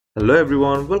Hello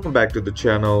everyone, welcome back to the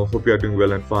channel. Hope you are doing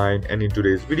well and fine. And in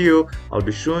today's video, I'll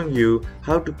be showing you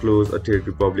how to close a Trade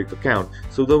Republic account.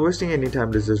 So without wasting any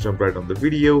time, let's just jump right on the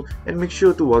video and make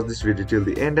sure to watch this video till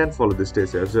the end and follow the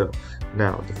steps as well.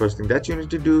 Now, the first thing that you need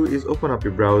to do is open up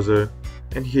your browser,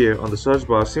 and here on the search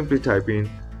bar, simply type in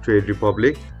Trade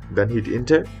Republic, then hit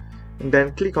enter, and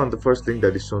then click on the first link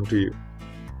that is shown to you.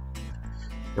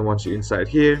 And once you're inside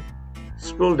here,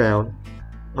 scroll down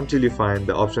until you find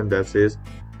the option that says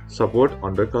Support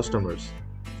under Customers.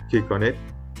 Click on it.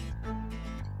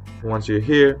 Once you're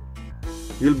here,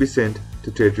 you'll be sent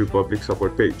to Trade Republic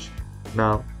support page.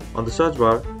 Now, on the search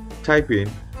bar, type in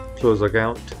Close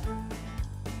Account.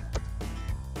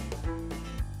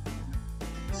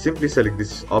 Simply select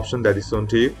this option that is shown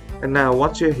to you. And now,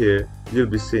 once you're here, you'll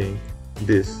be seeing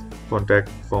this Contact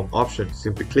Form option.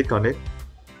 Simply click on it.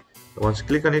 Once you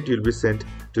click on it, you'll be sent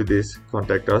to this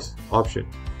Contact Us option.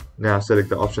 Now select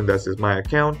the option that says My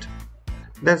Account,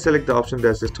 then select the option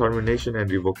that says Termination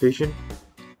and Revocation.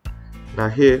 Now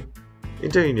here,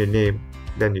 enter in your name,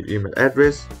 then your email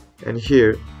address, and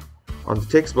here on the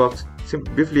text box,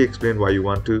 simply briefly explain why you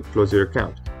want to close your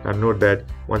account. Now note that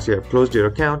once you have closed your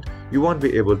account, you won't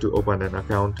be able to open an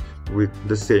account with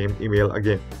the same email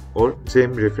again or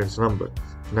same reference number.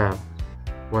 Now,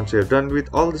 once you are done with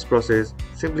all this process,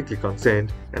 simply click on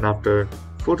Send, and after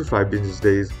 4 to 5 business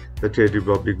days, the Trade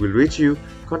Republic will reach you,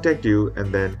 contact you,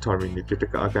 and then terminate your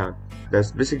account.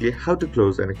 That's basically how to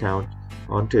close an account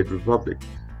on Trade Republic.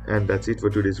 And that's it for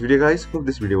today's video, guys. Hope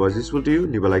this video was useful to you.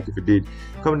 Leave a like if it did.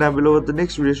 Comment down below what the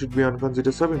next video should be on.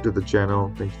 Consider subbing to the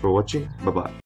channel. Thanks for watching. Bye bye.